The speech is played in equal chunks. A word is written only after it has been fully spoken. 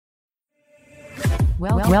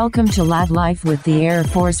Welcome to Lab Life with the Air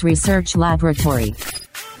Force Research Laboratory.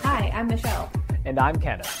 Hi, I'm Michelle. And I'm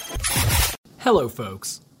Kenneth. Hello,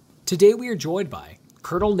 folks. Today we are joined by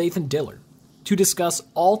Colonel Nathan Dillard to discuss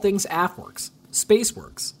all things AFWERX,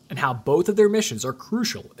 SpaceWorks, and how both of their missions are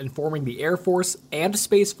crucial in forming the Air Force and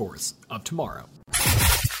Space Force of tomorrow.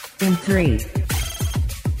 In 3,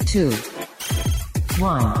 2,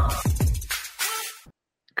 1.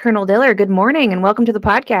 Colonel Dillard, good morning and welcome to the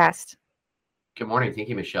podcast. Good morning. Thank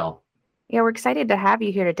you, Michelle. Yeah, we're excited to have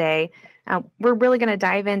you here today. We're really going to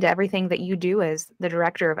dive into everything that you do as the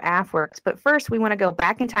director of AFWERX. But first, we want to go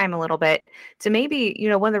back in time a little bit to maybe,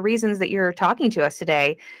 one of the reasons that you're talking to us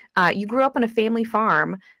today. You grew up on a family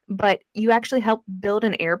farm, but you actually helped build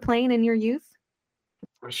an airplane in your youth?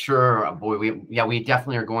 Sure, boy. We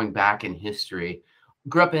definitely are going back in history.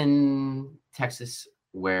 Grew up in Texas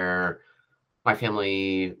where my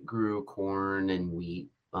family grew corn and wheat,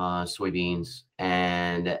 soybeans,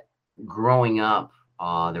 and growing up,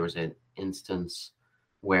 there was an instance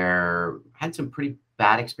where I had some pretty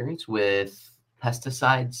bad experience with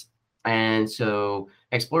pesticides. And so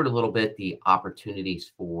I explored a little bit the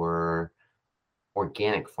opportunities for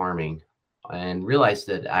organic farming and realized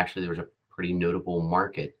that actually there was a pretty notable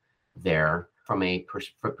market there from a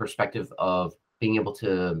perspective of being able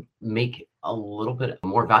to make a little bit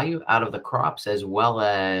more value out of the crops as well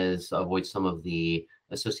as avoid some of the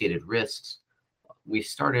associated risks. We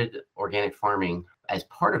started organic farming as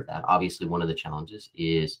part of that. Obviously, one of the challenges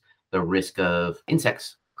is the risk of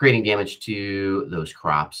insects creating damage to those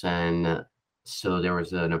crops. And so there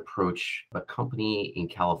was an approach, a company in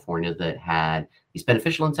California that had these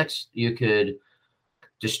beneficial insects you could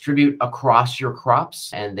distribute across your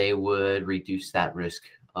crops, and they would reduce that risk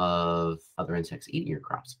of other insects eating your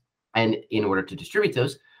crops. And in order to distribute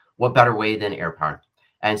those, what better way than air power?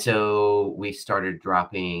 And so we started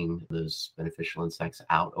dropping those beneficial insects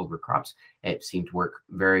out over crops. It seemed to work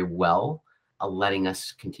very well, letting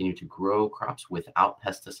us continue to grow crops without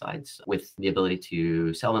pesticides, with the ability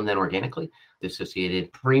to sell them then organically, the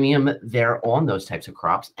associated premium there on those types of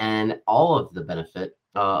crops, and all of the benefit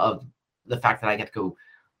of the fact that I get to go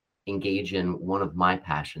engage in one of my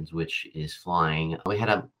passions, which is flying. We had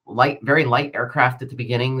a very light aircraft at the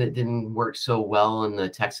beginning that didn't work so well in the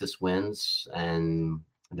Texas winds. And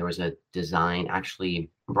there was a design actually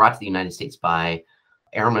brought to the United States by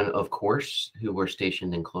airmen, of course, who were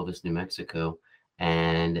stationed in Clovis, New Mexico.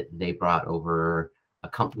 And they brought over a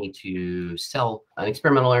company to sell an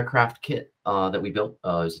experimental aircraft kit that we built. It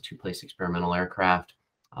was a two-place experimental aircraft.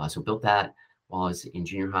 So built that while I was in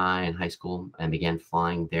junior high and high school and began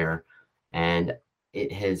flying there. And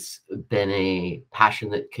it has been a passion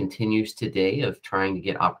that continues today of trying to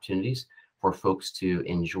get opportunities for folks to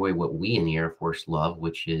enjoy what we in the Air Force love,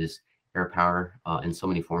 which is air power in so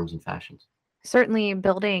many forms and fashions. Certainly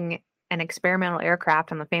building an experimental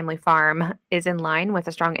aircraft on the family farm is in line with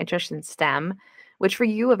a strong interest in STEM, which for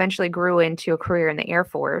you eventually grew into a career in the Air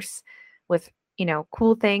Force with,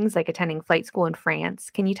 cool things like attending flight school in France.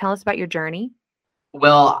 Can you tell us about your journey?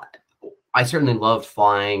 Well, I certainly loved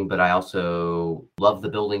flying, but I also loved the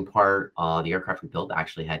building part. The aircraft we built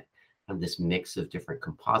actually had kind of this mix of different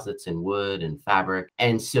composites and wood and fabric.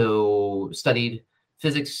 And so studied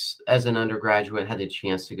physics as an undergraduate, had the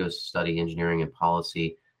chance to go study engineering and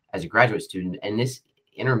policy as a graduate student. And this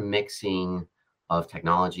intermixing of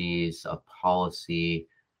technologies, of policy,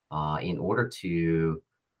 in order to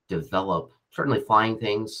develop certainly flying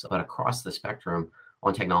things, but across the spectrum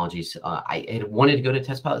on technologies. I had wanted to go to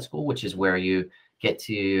test pilot school, which is where you get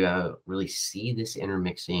to really see this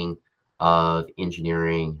intermixing of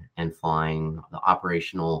engineering and flying, the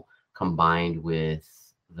operational combined with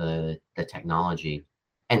the technology.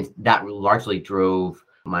 And that largely drove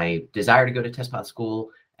my desire to go to test pilot school,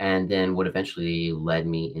 and then what eventually led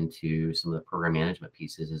me into some of the program management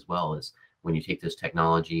pieces as well. As when you take those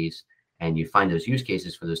technologies and you find those use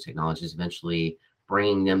cases for those technologies, eventually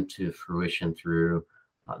bringing them to fruition through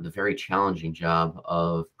the very challenging job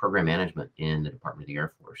of program management in the Department of the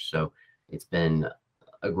Air Force. So it's been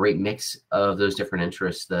a great mix of those different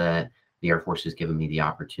interests that the Air Force has given me the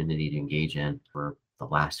opportunity to engage in for the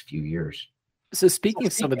last few years. So speaking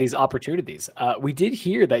of some of these opportunities, we did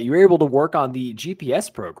hear that you were able to work on the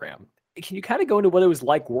GPS program. Can you kind of go into what it was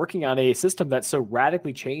like working on a system that so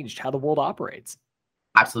radically changed how the world operates?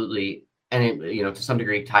 Absolutely. And it, to some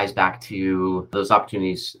degree ties back to those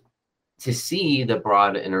opportunities to see the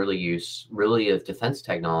broad and early use really of defense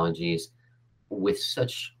technologies with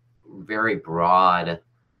such very broad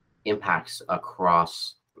impacts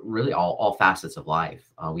across really all facets of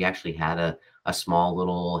life. We actually had a small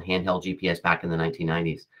little handheld GPS back in the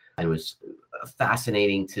 1990s. And it was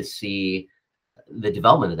fascinating to see the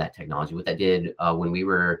development of that technology, what that did when we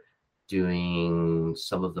were doing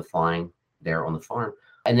some of the flying there on the farm.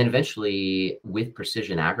 And then eventually with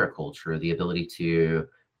precision agriculture, the ability to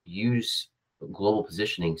use global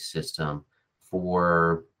positioning system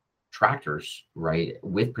for tractors, right?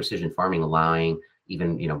 With precision farming, allowing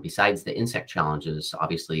even, besides the insect challenges,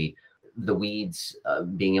 obviously the weeds,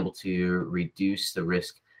 being able to reduce the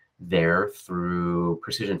risk there through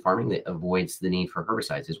precision farming that avoids the need for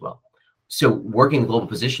herbicides as well. So working the global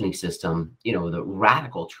positioning system, the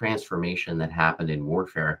radical transformation that happened in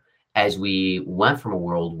warfare as we went from a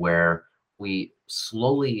world where we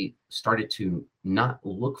slowly started to not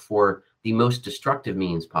look for the most destructive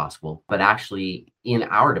means possible, but actually in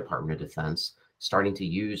our Department of Defense, starting to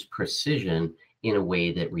use precision in a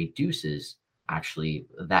way that reduces actually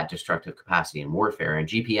that destructive capacity in warfare. And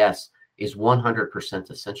GPS is 100%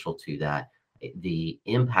 essential to that. The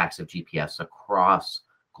impacts of GPS across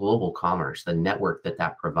global commerce, the network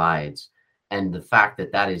that provides, and the fact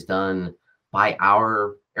that that is done by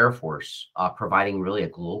our Air Force, providing really a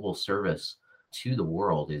global service to the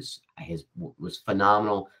world was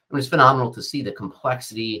phenomenal. It was phenomenal to see the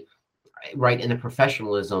complexity, right, and the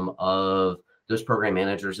professionalism of those program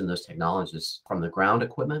managers and those technologists, from the ground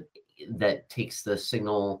equipment that takes the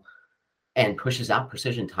signal and pushes out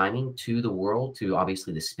precision timing to the world, to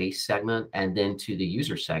obviously the space segment, and then to the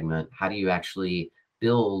user segment. How do you actually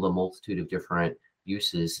build a multitude of different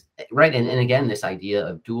uses, right? And again, this idea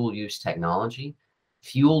of dual use technology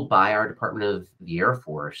fueled by our Department of the Air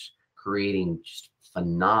Force, creating just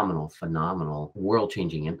phenomenal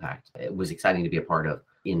world-changing impact. It was exciting to be a part of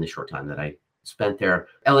in the short time that I spent there.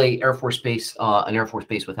 LA Air Force Base, an Air Force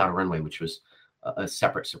base without a runway, which was a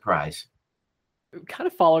separate surprise. Kind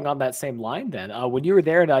of following on that same line then, when you were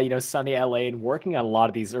there in sunny LA and working on a lot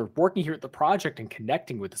of these, or working here at the project and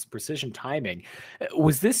connecting with this precision timing,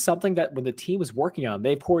 was this something that when the team was working on,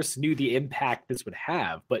 they of course knew the impact this would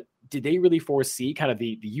have, but did they really foresee kind of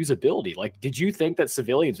the usability? Like, did you think that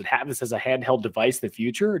civilians would have this as a handheld device in the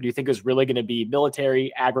future? Or do you think it was really going to be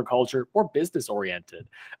military, agriculture, or business oriented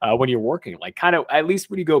when you're working? Like, kind of, at least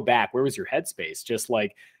when you go back, where was your headspace? Just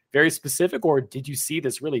like very specific, or did you see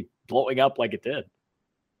this really blowing up like it did?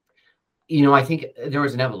 I think there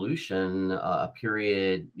was an evolution, a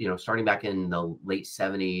period, starting back in the late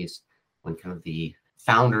 70s, when kind of the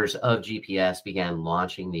founders of GPS began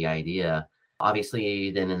launching the idea.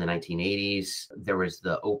 Obviously, then in the 1980s, there was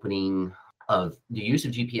the opening of the use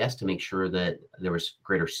of GPS to make sure that there was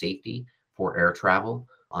greater safety for air travel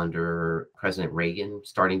under President Reagan,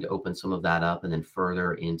 starting to open some of that up, and then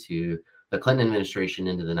further into the Clinton administration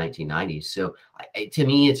into the 1990s. So to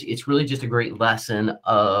me, it's really just a great lesson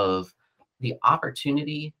of the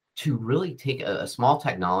opportunity to really take a small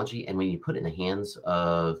technology, and when you put it in the hands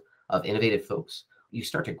of innovative folks, you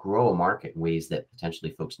start to grow a market in ways that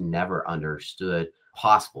potentially folks never understood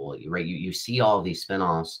possible, right? You see all of these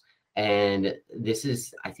spinoffs, and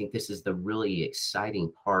I think this is the really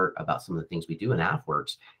exciting part about some of the things we do in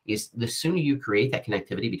AFWERX, is the sooner you create that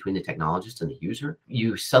connectivity between the technologist and the user,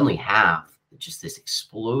 you suddenly have just this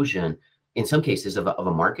explosion, in some cases of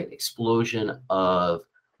a market explosion of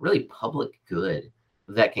really public good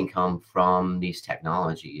that can come from these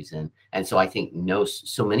technologies. And so I think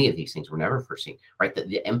so many of these things were never foreseen, right?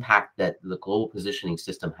 The impact that the global positioning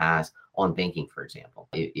system has on banking, for example,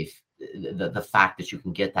 if the fact that you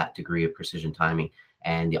can get that degree of precision timing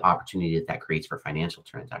and the opportunity that creates for financial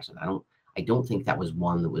transactions, I don't think that was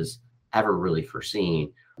one that was ever really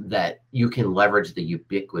foreseen, that you can leverage the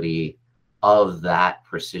ubiquity of that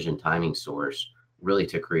precision timing source really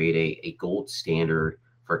to create a gold standard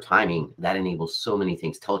for timing that enables so many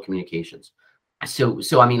things, telecommunications.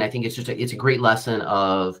 So I mean, I think it's a great lesson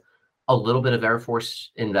of a little bit of Air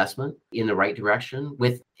Force investment in the right direction,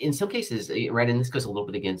 with, in some cases, right, and this goes a little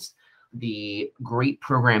bit against the great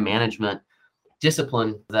program management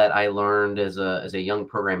discipline that I learned as a young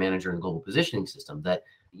program manager in the global positioning system, that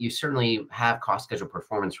you certainly have cost, schedule,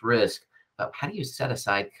 performance, risk, but how do you set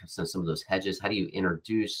aside some of those hedges? How do you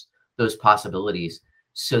introduce those possibilities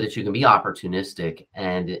so that you can be opportunistic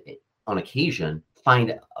and on occasion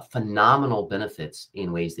find phenomenal benefits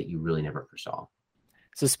in ways that you really never foresaw?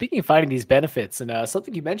 So speaking of finding these benefits, and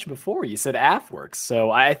something you mentioned before, you said AFWERX.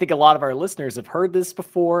 So I think a lot of our listeners have heard this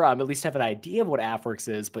before, at least have an idea of what AFWERX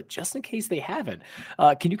is, but just in case they haven't,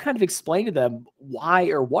 can you kind of explain to them why,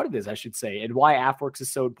 or what it is, I should say, and why AFWERX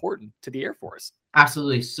is so important to the Air Force?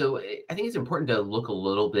 Absolutely. So I think it's important to look a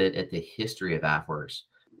little bit at the history of AFWERX.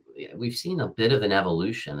 We've seen a bit of an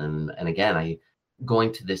evolution. And again,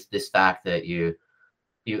 going to this fact that you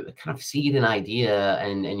kind of seed an idea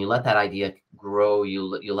and you let that idea grow,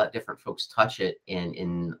 you let different folks touch it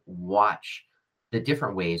and watch the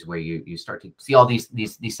different ways where you start to see all these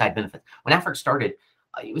side benefits. When AFWERX started,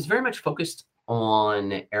 it was very much focused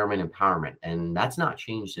on airman empowerment, and that's not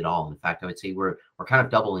changed at all. In fact, I would say we're kind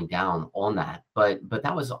of doubling down on that. But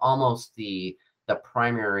that was almost the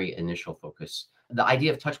primary initial focus. The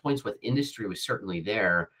idea of touch points with industry was certainly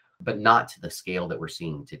there, but not to the scale that we're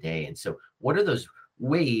seeing today. And so what are those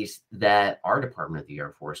ways that our Department of the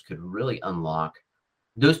Air Force could really unlock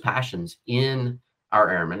those passions in our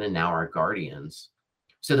airmen and now our guardians,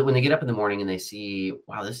 so that when they get up in the morning and they see,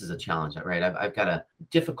 wow, this is a challenge, right? I've got a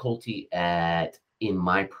difficulty in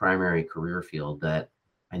my primary career field that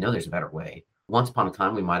I know there's a better way. Once upon a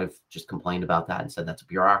time, we might have just complained about that and said that's a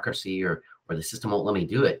bureaucracy or the system won't let me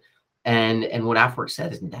do it. And what AFWERX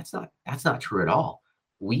said is that's not true at all.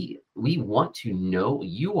 We want to know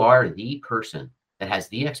you are the person that has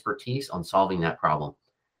the expertise on solving that problem.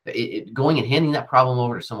 Going and handing that problem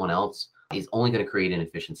over to someone else is only going to create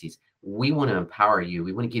inefficiencies. We want to empower you.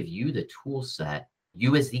 We want to give you the tool set,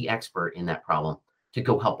 you as the expert in that problem, to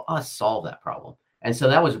go help us solve that problem. And so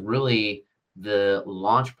that was really the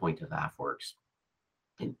launch point of AFWERX.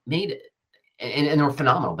 It made it, and there were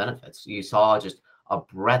phenomenal benefits. You saw just a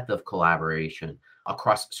breadth of collaboration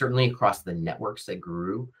certainly across the networks that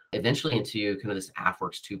grew eventually into kind of this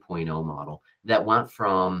AFWERX 2.0 model that went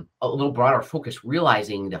from a little broader focus,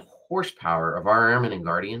 realizing the horsepower of our airmen and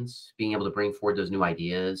guardians, being able to bring forward those new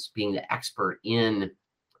ideas, being the expert in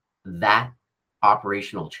that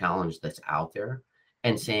operational challenge that's out there,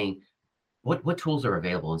 and saying, what tools are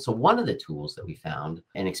available? And so one of the tools that we found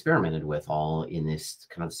and experimented with all in this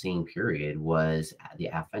kind of same period was the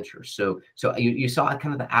AFVenture. So you saw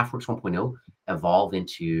kind of the AFWERX 1.0 evolve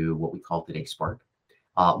into what we call today Spark.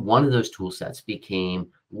 One of those tool sets became,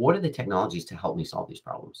 what are the technologies to help me solve these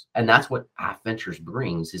problems? And that's what AFVentures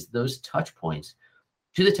brings, is those touch points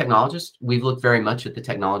to the technologist. We've looked very much at the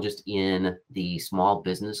technologist in the small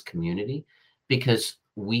business community because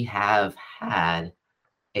we have had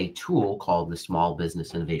a tool called the Small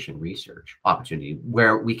Business Innovation Research opportunity,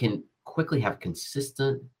 where we can quickly have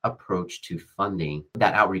consistent approach to funding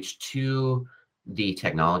that outreach to the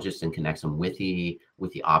technologist and connects them with the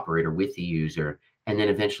operator, with the user. And then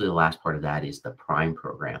eventually the last part of that is the Prime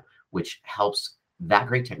program, which helps that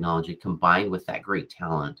great technology combined with that great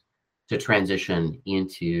talent to transition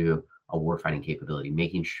into a warfighting capability,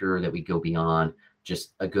 making sure that we go beyond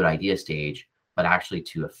just a good idea stage, but actually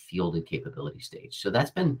to a fielded capability stage. So that's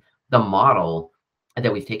been the model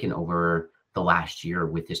that we've taken over the last year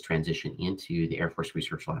with this transition into the Air Force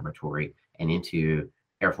Research Laboratory and into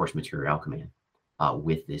Air Force Materiel Command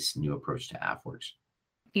with this new approach to AFWERX.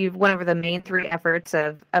 You've went over the main three efforts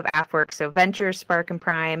of AFWERX, so Venture, Spark, and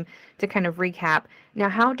Prime. To kind of recap, now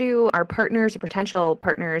how do our partners or potential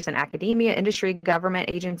partners in academia, industry, government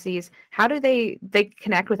agencies, how do they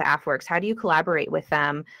connect with AFWERX? How do you collaborate with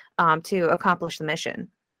them to accomplish the mission?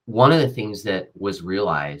 One of the things that was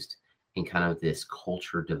realized in kind of this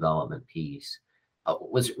culture development piece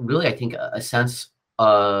was really, I think, a sense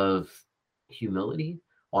of humility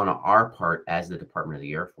on our part as the Department of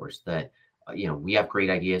the Air Force, that we have great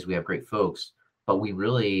ideas, we have great folks, but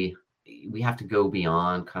we have to go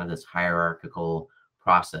beyond kind of this hierarchical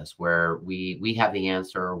process where we have the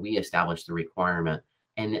answer, we establish the requirement,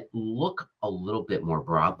 and look a little bit more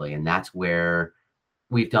broadly. And that's where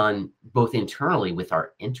we've done both internally with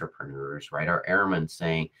our entrepreneurs, right? Our airmen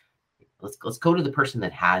saying, let's go to the person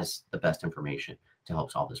that has the best information to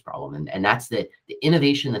help solve this problem. And that's the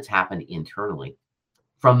innovation that's happened internally.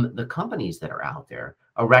 From the companies that are out there,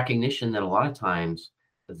 a recognition that a lot of times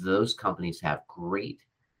those companies have great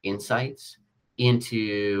insights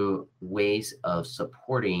into ways of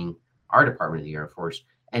supporting our Department of the Air Force.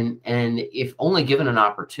 And if only given an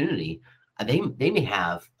opportunity, they may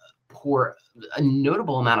have pour a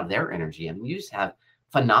notable amount of their energy. I mean, you just have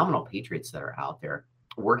phenomenal patriots that are out there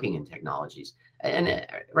working in technologies. And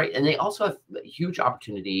they also have a huge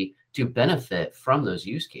opportunity to benefit from those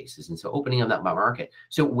use cases. And so opening up that market.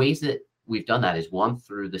 So ways that we've done that is one,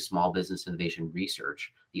 through the Small Business Innovation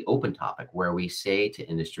Research, the open topic, where we say to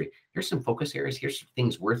industry, here's some focus areas, here's some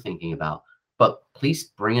things we're thinking about, but please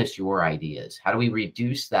bring us your ideas. How do we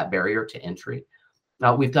reduce that barrier to entry?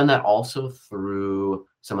 Now, we've done that also through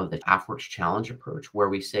some of the AFWERX challenge approach, where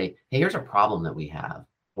we say, hey, here's a problem that we have.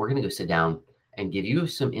 We're going to go sit down and give you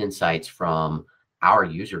some insights from our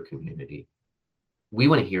user community. We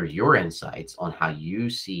want to hear your insights on how you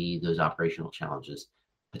see those operational challenges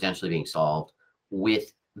potentially being solved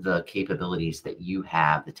with the capabilities that you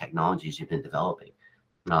have, the technologies you've been developing.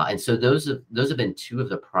 And so those have been two of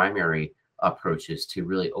the primary approaches to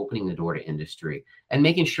really opening the door to industry and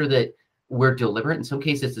making sure that we're deliberate. In some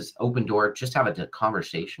cases, this open door, just have a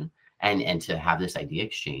conversation and to have this idea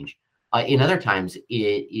exchange. In other times,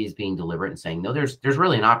 it is being deliberate and saying, no, there's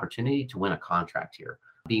really an opportunity to win a contract here,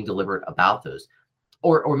 being deliberate about those.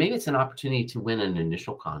 Or maybe it's an opportunity to win an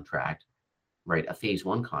initial contract, right? A phase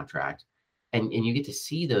one contract. And you get to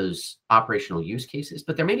see those operational use cases.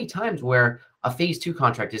 But there may be times where a phase two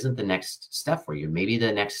contract isn't the next step for you. Maybe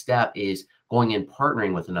the next step is going and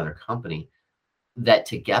partnering with another company that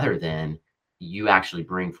together then you actually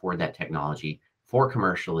bring forward that technology for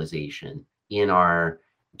commercialization in our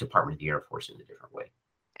Department of the Air Force in a different way.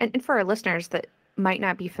 And for our listeners that might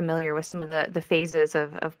not be familiar with some of the phases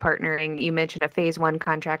of partnering, you mentioned a phase one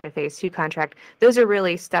contract, a phase two contract. Those are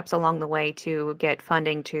really steps along the way to get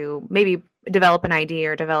funding to maybe develop an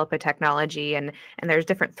idea or develop a technology. And there's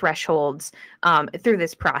different thresholds through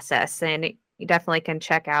this process. And you definitely can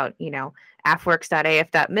check out,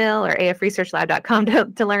 afworks.af.mil or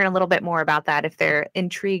afresearchlab.com to learn a little bit more about that if they're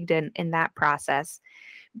intrigued in that process.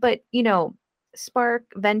 But, Spark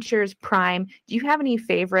Ventures Prime, do you have any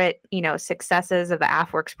favorite, successes of the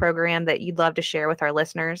AFWorks program that you'd love to share with our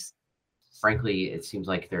listeners? Frankly, it seems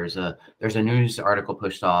like there's a news article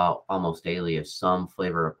pushed out almost daily of some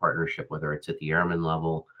flavor of partnership, whether it's at the airman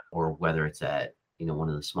level or whether it's at one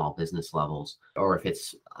of the small business levels, or if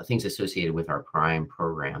it's things associated with our Prime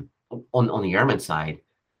program. On the airman side,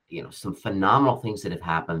 some phenomenal things that have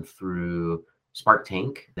happened through Spark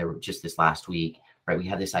Tank. There were just this last week, right? We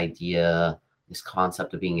had this idea, this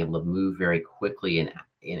concept of being able to move very quickly in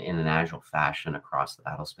an agile fashion across the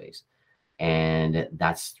battle space. And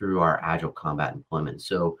that's through our agile combat employment.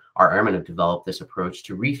 So our airmen have developed this approach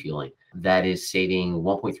to refueling that is saving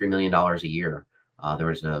 $1.3 million a year. There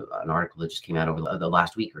was an article that just came out over the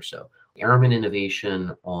last week or so. Airman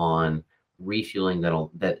innovation on refueling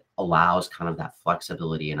that allows kind of that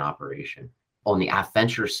flexibility in operation. On the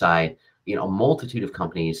AFVenture side, a multitude of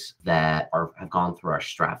companies that have gone through our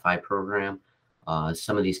StratFi program.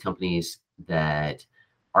 Some of these companies that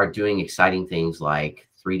are doing exciting things like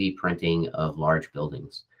 3D printing of large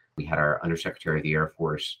buildings. We had our Undersecretary of the Air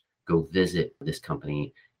Force go visit this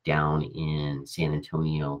company down in San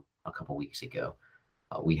Antonio a couple weeks ago.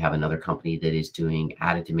 We have another company that is doing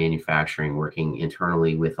additive manufacturing, working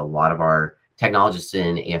internally with a lot of our technologists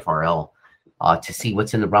in AFRL to see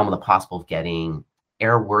what's in the realm of the possible of getting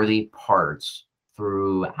airworthy parts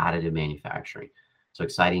through additive manufacturing. So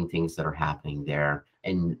exciting things that are happening there.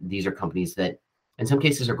 And these are companies that in some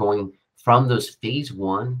cases are going from those phase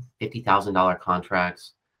one, $50,000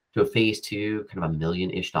 contracts to a phase two, kind of $1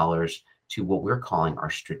 million-ish to what we're calling our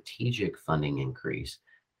strategic funding increase,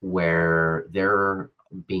 where they're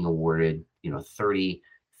being awarded, $30,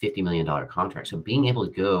 $50 million contracts. So being able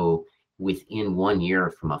to go within 1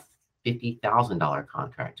 year from a $50,000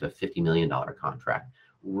 contract to a $50 million contract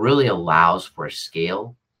really allows for a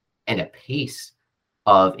scale and a pace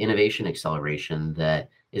of innovation acceleration that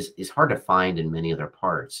is hard to find in many other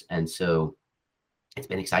parts. And so it's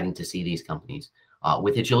been exciting to see these companies.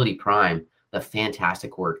 With Agility Prime, the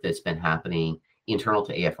fantastic work that's been happening internal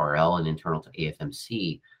to AFRL and internal to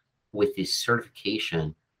AFMC with the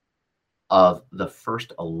certification of the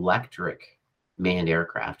first electric manned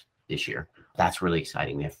aircraft this year. That's really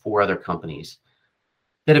exciting. We have 4 other companies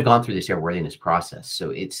that have gone through this airworthiness process.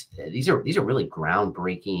 So these are really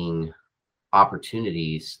groundbreaking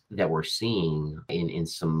opportunities that we're seeing in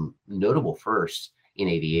some notable firsts in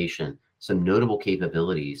aviation, some notable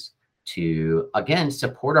capabilities to, again,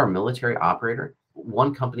 support our military operator.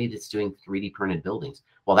 One company that's doing 3D printed buildings.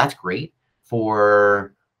 Well, that's great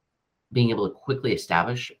for being able to quickly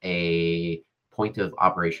establish a point of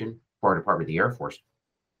operation for our Department of the Air Force.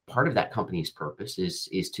 Part of that company's purpose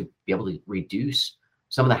is to be able to reduce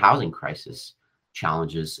some of the housing crisis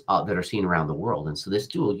challenges that are seen around the world. And so this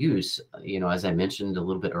dual use, as I mentioned a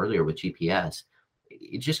little bit earlier with GPS,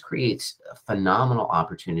 it just creates a phenomenal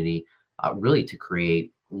opportunity really to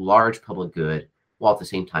create large public good while at the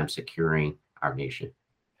same time securing our nation.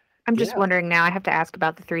 I'm just wondering now, I have to ask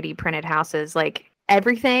about the 3D printed houses, like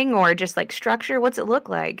everything or just like structure? What's it look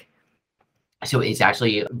like? So it's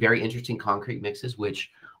actually very interesting concrete mixes,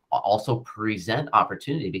 which also present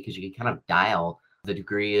opportunity because you can kind of dial the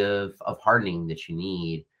degree of hardening that you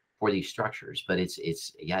need for these structures. But it's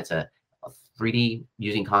a 3D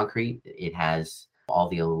using concrete. It has all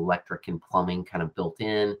the electric and plumbing kind of built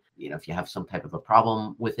in. If you have some type of a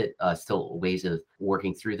problem with it, still ways of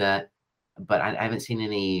working through that. But I haven't seen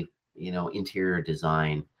any, interior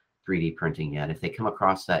design 3D printing yet. If they come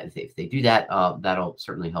across that, if they do that, that'll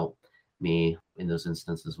certainly help me in those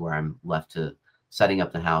instances where I'm left to setting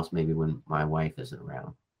up the house, maybe when my wife isn't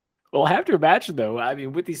around. Well, I have to imagine, though, I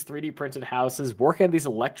mean, with these 3D printed houses, working on these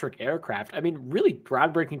electric aircraft, I mean, really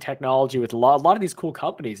groundbreaking technology with a lot of these cool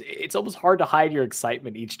companies. It's almost hard to hide your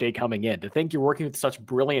excitement each day coming in to think you're working with such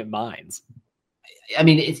brilliant minds. I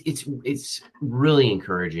mean, it's really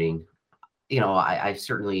encouraging. I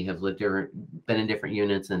certainly have been in different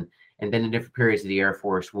units and been in different periods of the Air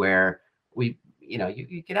Force where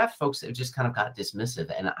you could have folks that just kind of got dismissive,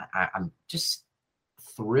 and I'm just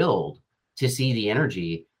thrilled to see the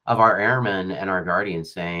energy of our airmen and our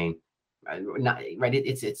guardians saying, not right.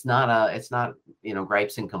 It's not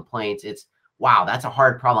gripes and complaints. It's wow, that's a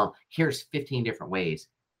hard problem. Here's 15 different ways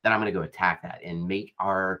that I'm going to go attack that and make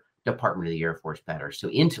our Department of the Air Force better. So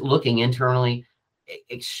looking internally,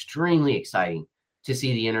 extremely exciting to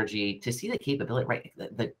see the energy, to see the capability, right?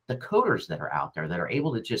 The coders that are out there that are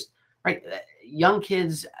able to just young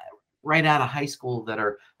kids right out of high school that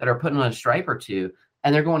are putting on a stripe or two,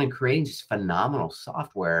 and they're going and creating just phenomenal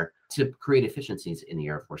software to create efficiencies in the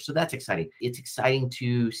Air Force. So that's exciting. It's exciting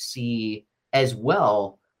to see as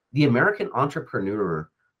well the American entrepreneur,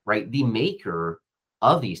 right? The maker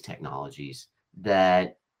of these technologies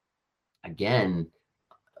that, again,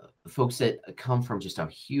 folks that come from just a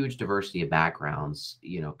huge diversity of backgrounds,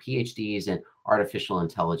 PhDs in artificial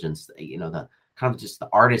intelligence, the kind of just the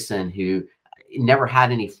artisan who never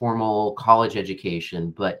had any formal college education,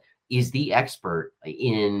 but is the expert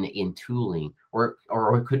in tooling, or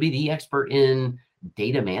it could be the expert in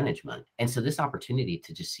data management. And so this opportunity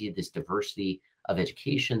to just see this diversity of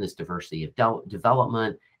education, this diversity of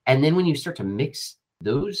development, and then when you start to mix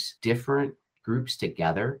those different groups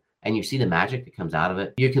together and you see the magic that comes out of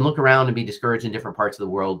it, you can look around and be discouraged in different parts of the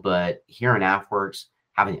world, but here in AFWERX,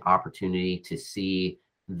 having the opportunity to see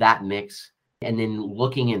that mix, and then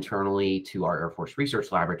looking internally to our Air Force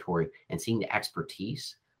Research Laboratory and seeing the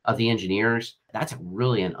expertise of the engineers, that's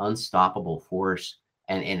really an unstoppable force.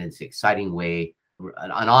 And it's an exciting way,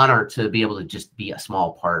 an honor to be able to just be a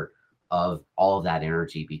small part of all of that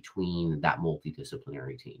energy between that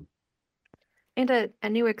multidisciplinary team. And a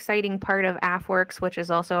new exciting part of AFWERX, which is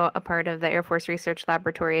also a part of the Air Force Research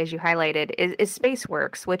Laboratory, as you highlighted, is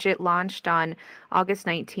SpaceWorks, which it launched on August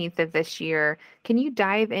 19th of this year. Can you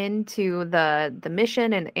dive into the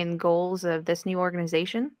mission and goals of this new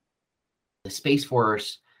organization? The Space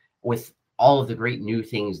Force, with all of the great new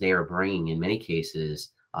things they are bringing, in many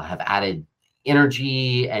cases, have added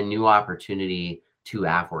energy and new opportunity to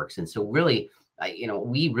AFWERX. And so really,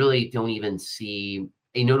 we really don't even see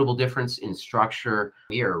a notable difference in structure.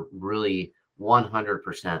 We are really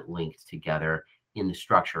 100% linked together in the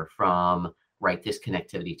structure, from this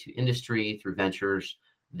connectivity to industry through ventures,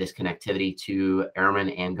 this connectivity to airmen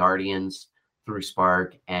and guardians through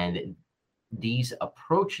Spark, and these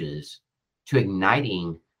approaches to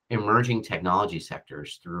igniting emerging technology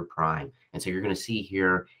sectors through Prime. And so you're going to see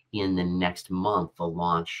here in the next month the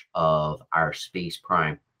launch of our Space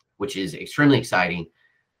Prime, which is extremely exciting.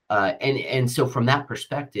 And so from that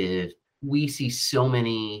perspective, we see so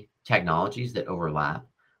many technologies that overlap.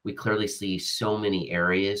 We clearly see so many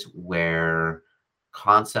areas where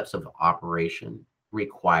concepts of operation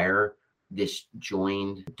require this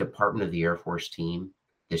joined Department of the Air Force team,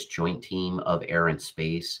 this joint team of air and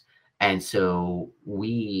space. And so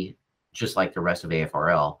we, just like the rest of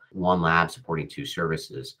AFRL, one lab supporting two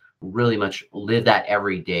services, really much live that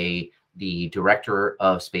every day. The director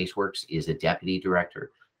of SpaceWorks is a deputy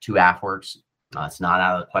director to AFWERX. It's not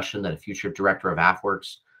out of the question that a future director of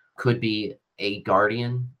AFWERX could be a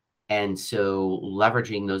guardian. And so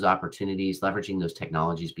leveraging those opportunities, leveraging those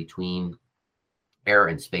technologies between air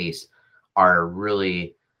and space are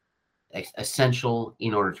really essential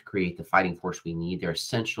in order to create the fighting force we need. They're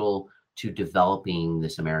essential to developing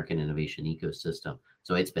this American innovation ecosystem.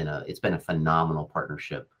 So it's been a phenomenal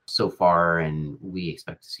partnership so far, and we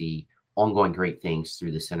expect to see ongoing great things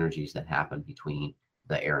through the synergies that happen between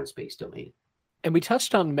the air and space domain. And we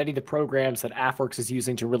touched on many of the programs that AFWERX is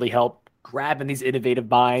using to really help grab in these innovative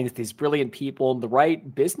minds, these brilliant people, and the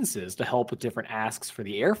right businesses to help with different asks for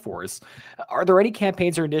the Air Force. Are there any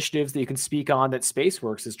campaigns or initiatives that you can speak on that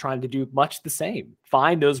SpaceWorks is trying to do much the same?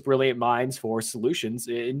 Find those brilliant minds for solutions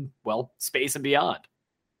in, space and beyond.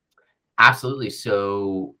 Absolutely.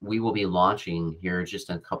 So we will be launching here just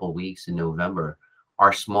in a couple of weeks in November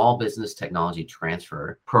our small business technology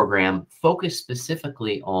transfer program, focused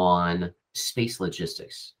specifically on space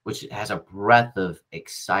logistics, which has a breadth of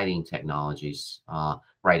exciting technologies,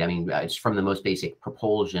 right? I mean, it's from the most basic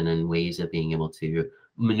propulsion and ways of being able to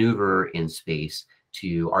maneuver in space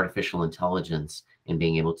to artificial intelligence and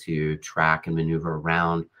being able to track and maneuver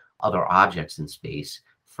around other objects in space,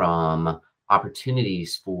 from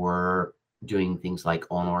opportunities for doing things like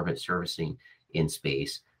on-orbit servicing in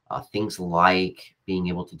space, things like being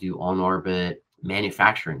able to do on-orbit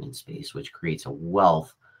manufacturing in space, which creates a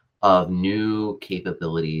wealth of new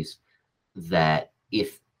capabilities that,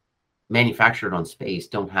 if manufactured on space,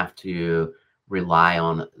 don't have to rely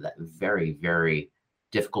on that very, very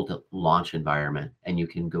difficult to launch environment, and you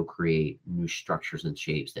can go create new structures and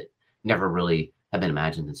shapes that never really have been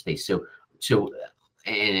imagined in space.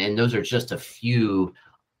 And those are just a few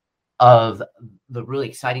of the really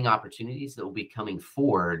exciting opportunities that will be coming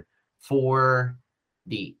forward for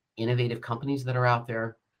the innovative companies that are out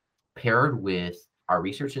there, paired with our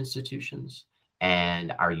research institutions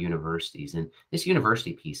and our universities. And this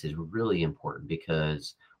university piece is really important,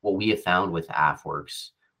 because what we have found with AFWERX,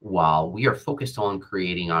 while we are focused on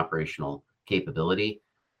creating operational capability,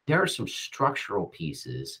 there are some structural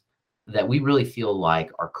pieces that we really feel like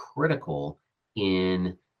are critical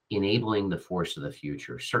in enabling the force of the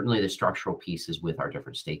future. Certainly the structural pieces with our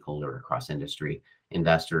different stakeholder across industry,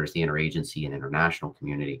 investors, the interagency and international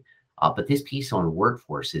community. But this piece on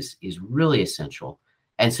workforce is really essential.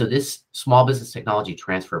 And so this Small Business Technology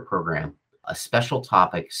Transfer Program, a special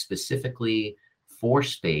topic specifically for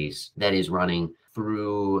space that is running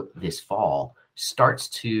through this fall, starts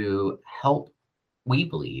to help, we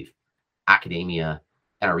believe, academia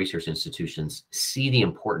and our research institutions see the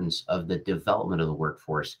importance of the development of the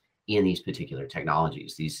workforce in these particular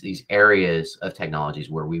technologies, these areas of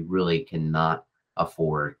technologies where we really cannot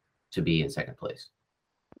afford to be in second place.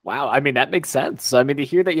 Wow. I mean, that makes sense. I mean, to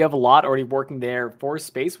hear that you have a lot already working there for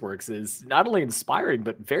SpaceWorks is not only inspiring,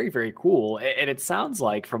 but very, very cool. And it sounds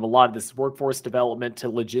like, from a lot of this workforce development to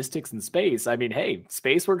logistics in space, I mean, hey,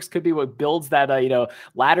 SpaceWorks could be what builds that,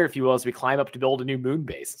 ladder, if you will, as we climb up to build a new moon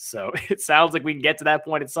base. So it sounds like we can get to that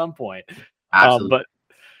point at some point. Absolutely. But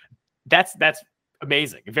that's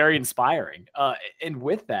amazing, very inspiring. And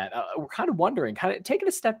with that, we're kind of wondering, kind of taking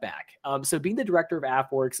a step back. So being the director of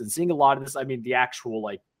AFWERX and seeing a lot of this, I mean, the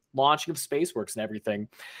actual launching of SpaceWorks and everything,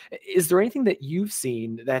 is there anything that you've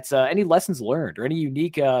seen that's any lessons learned or any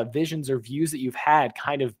unique visions or views that you've had,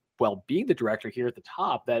 kind of, well, being the director here at the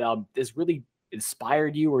top, that has really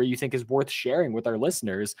inspired you, or you think is worth sharing with our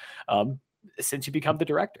listeners since you become the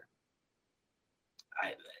director?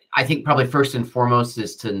 I think probably first and foremost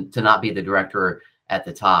is to not be the director at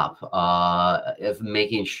the top, of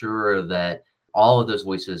making sure that all of those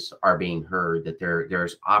voices are being heard, that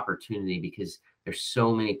there's opportunity, because there's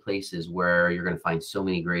so many places where you're going to find so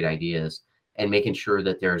many great ideas, and making sure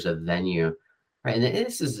that there's a venue, right? And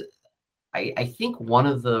this is, I think, one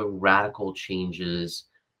of the radical changes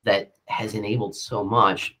that has enabled so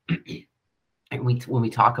much. And when we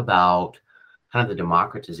talk about kind of the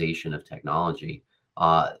democratization of technology,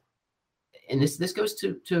 and this goes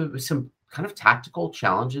to some kind of tactical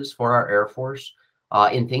challenges for our Air Force,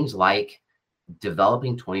 in things like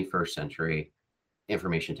developing 21st century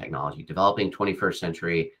information technology, developing 21st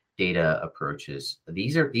century data approaches.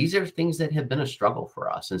 These are things that have been a struggle for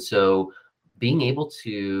us. And so being able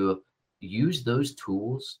to use those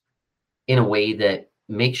tools in a way that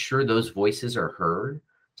makes sure those voices are heard,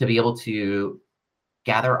 to be able to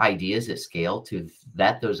gather ideas at scale, to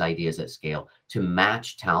vet those ideas at scale, to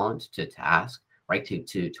match talent to task, right?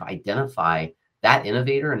 To identify that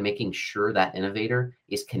innovator, and making sure that innovator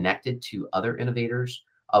is connected to other innovators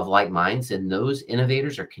of like minds, and those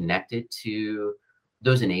innovators are connected to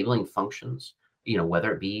those enabling functions,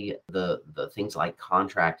 whether it be the things like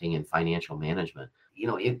contracting and financial management.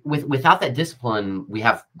 Without that discipline, we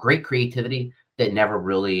have great creativity that never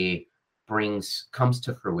really comes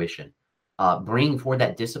to fruition. Bringing forward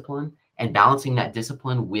that discipline and balancing that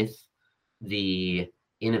discipline with the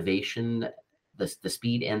innovation, the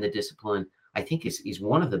speed and the discipline, I think is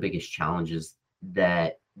one of the biggest challenges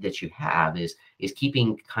that you have, is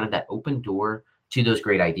keeping kind of that open door to those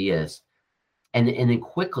great ideas, and then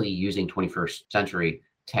quickly using 21st century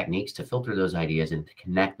techniques to filter those ideas and to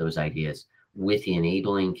connect those ideas with the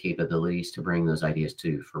enabling capabilities to bring those ideas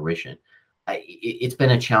to fruition. It's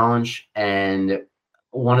been a challenge, and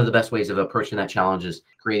one of the best ways of approaching that challenge is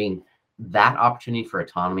creating that opportunity for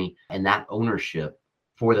autonomy and that ownership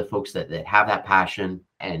for the folks that have that passion,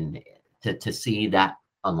 and to see that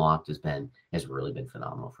unlocked has really been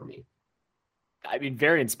phenomenal for me. I mean,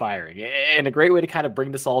 very inspiring, and a great way to kind of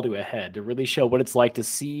bring this all to a head, to really show what it's like to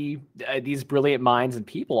see these brilliant minds and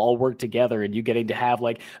people all work together, and you getting to have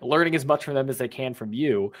learning as much from them as they can from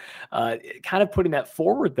you. Kind of putting that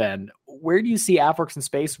forward, then, where do you see AFWERX and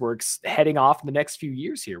SpaceWorks heading off in the next few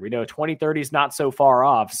years here? We know 2030 is not so far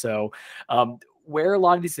off. So where are a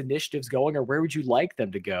lot of these initiatives going, or where would you like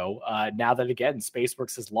them to go now that, again,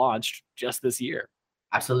 SpaceWorks has launched just this year?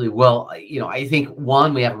 Absolutely. Well, I think,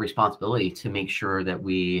 one, we have a responsibility to make sure that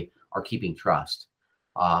we are keeping trust,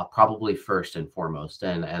 probably first and foremost.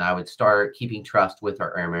 And I would start keeping trust with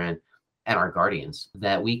our airmen and our guardians,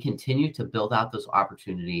 that we continue to build out those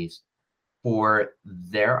opportunities for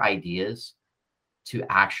their ideas to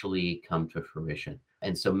actually come to fruition.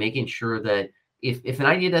 And so making sure that if an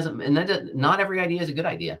idea doesn't, and not every idea is a good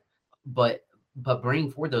idea, but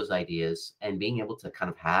bringing forward those ideas and being able to kind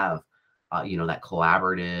of have, that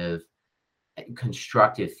collaborative,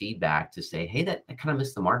 constructive feedback to say, hey, that I kind of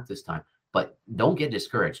missed the mark this time, but don't get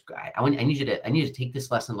discouraged. I need you to take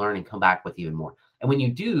this lesson learned and come back with even more. And when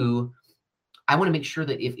you do, I want to make sure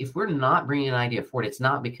that if we're not bringing an idea forward, it's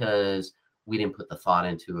not because we didn't put the thought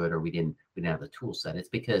into it or we didn't have the tool set. It's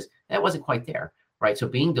because that wasn't quite there, right? So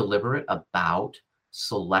being deliberate about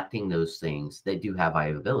selecting those things that do have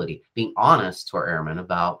viability, being honest to our airmen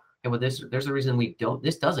about, hey, well, there's a reason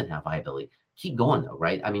this doesn't have viability. Keep going though,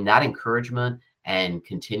 right? I mean, that encouragement and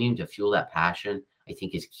continuing to fuel that passion, I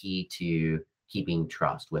think, is key to keeping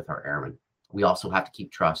trust with our airmen. We also have to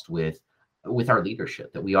keep trust with our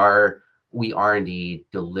leadership, that we are indeed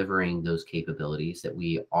delivering those capabilities, that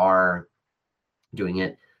we are doing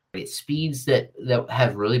it at speeds that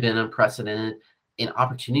have really been unprecedented, in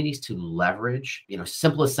opportunities to leverage,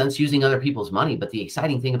 simplest sense, using other people's money. But the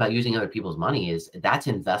exciting thing about using other people's money is that's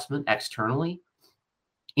investment externally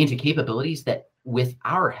into capabilities that, with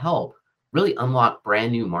our help, really unlock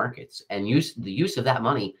brand new markets. And the use of that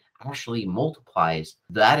money actually multiplies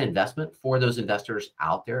that investment for those investors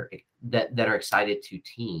out there that are excited to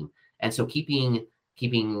team. And so keeping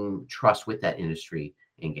trust with that industry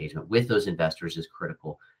engagement with those investors is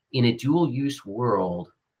critical. In a dual use world,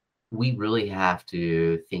 we really have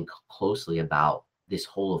to think closely about this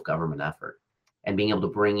whole of government effort and being able to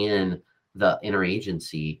bring in the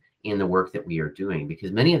interagency in the work that we are doing,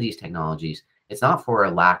 because many of these technologies, it's not for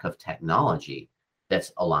a lack of technology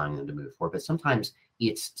that's allowing them to move forward, but sometimes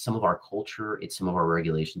it's some of our culture, it's some of our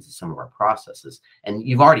regulations, it's some of our processes. And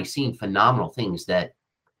you've already seen phenomenal things that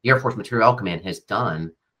the Air Force Materiel Command has done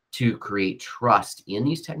to create trust in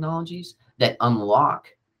these technologies that unlock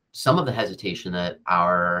some of the hesitation that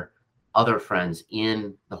our other friends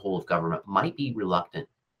in the whole of government might be reluctant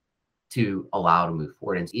to allow to move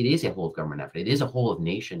forward. And it is a whole of government effort. It is a whole of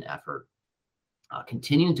nation effort.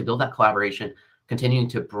 Continuing to build that collaboration, continuing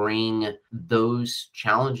to bring those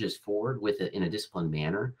challenges forward in a disciplined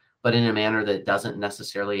manner, but in a manner that doesn't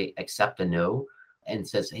necessarily accept a no and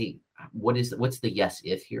says, hey, what's the yes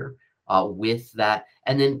if here with that?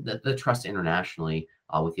 And then the trust internationally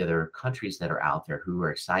with the other countries that are out there who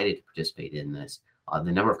are excited to participate in this.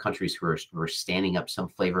 The number of countries who are standing up some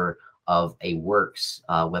flavor of a works,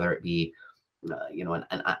 whether it be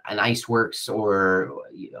an ICE works or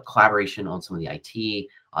a collaboration on some of the IT,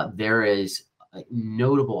 there is a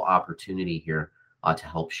notable opportunity here to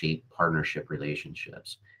help shape partnership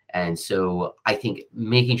relationships. And so I think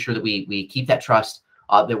making sure that we keep that trust,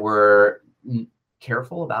 that we're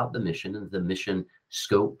careful about the mission, and the mission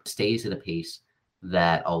scope stays at a pace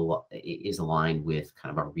that is aligned with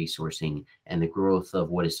kind of our resourcing and the growth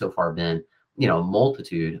of what has so far been, a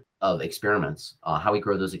multitude of experiments, how we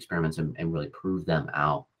grow those experiments and really prove them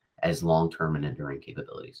out as long-term and enduring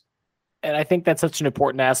capabilities. And I think that's such an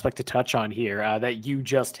important aspect to touch on here that you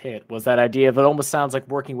just hit, was that idea of, it almost sounds like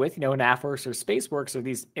working with, an AFWERX or SpaceWorks or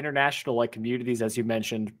these international communities, as you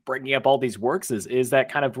mentioned, bringing up all these works is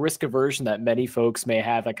that kind of risk aversion that many folks may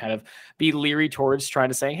have, that kind of be leery towards trying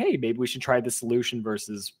to say, hey, maybe we should try this solution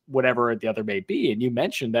versus whatever the other may be. And you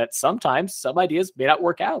mentioned that sometimes some ideas may not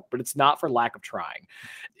work out, but it's not for lack of trying.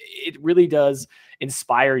 It really does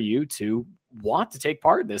inspire you to want to take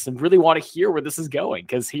part in this and really want to hear where this is going,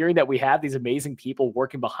 because hearing that we have these amazing people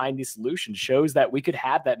working behind these solutions shows that we could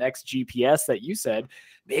have that next GPS that you said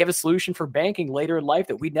may have a solution for banking later in life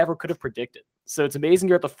that we never could have predicted. So it's amazing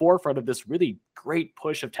you're at the forefront of this really great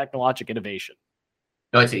push of technological innovation.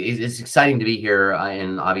 No, it's exciting to be here,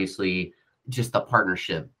 and obviously just the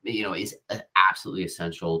partnership, is absolutely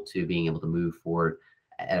essential to being able to move forward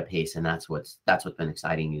at a pace. And that's what's been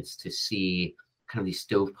exciting, is to see kind of these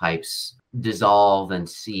stovepipes dissolve and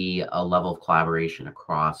see a level of collaboration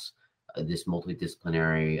across this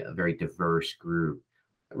multidisciplinary, very diverse group,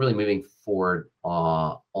 really moving forward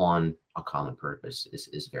on a common purpose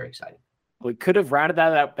is very exciting. We could have rounded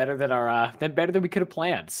that out better than we could have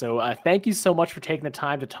planned. So thank you so much for taking the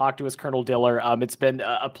time to talk to us, Colonel Diller. It's been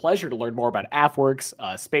a pleasure to learn more about AFWERX,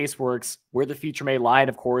 SpaceWorks, where the future may lie, and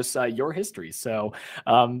of course, your history. So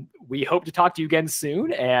we hope to talk to you again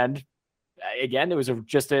soon. And again, it was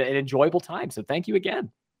just an enjoyable time. So thank you again.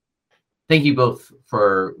 Thank you both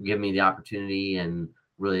for giving me the opportunity, and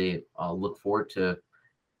really look forward to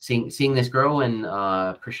seeing this grow, and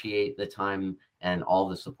appreciate the time and all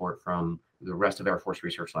the support from the rest of Air Force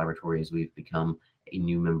Research Laboratories, we've become a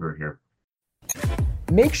new member here.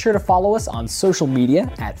 Make sure to follow us on social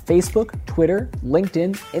media at Facebook, Twitter,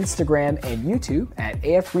 LinkedIn, Instagram, and YouTube at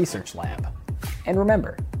AF Research Lab. And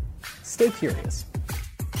remember, stay curious.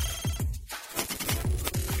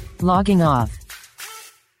 Logging off.